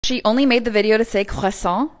actually only made the video to say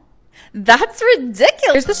croissant? That's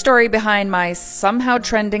ridiculous! Here's the story behind my somehow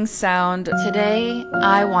trending sound. Today,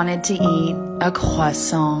 I wanted to eat a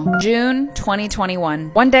croissant. June 2021.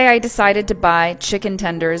 One day I decided to buy chicken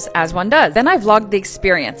tenders, as one does. Then I vlogged the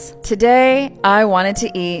experience. Today, I wanted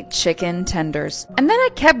to eat chicken tenders. And then I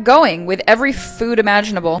kept going with every food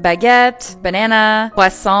imaginable. Baguette, banana,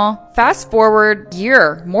 croissant. Fast forward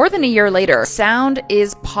more than a year later, sound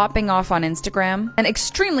is popping off on Instagram, and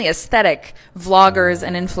extremely aesthetic vloggers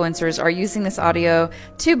and influencers are using this audio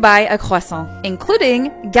to buy a croissant,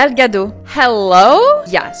 including Gal Gadot. Hello?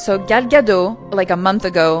 Yeah, so Gal Gadot, like a month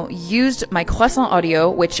ago, used my croissant audio,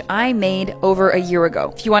 which I made over a year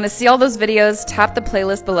ago. If you want to see all those videos, tap the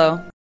playlist below.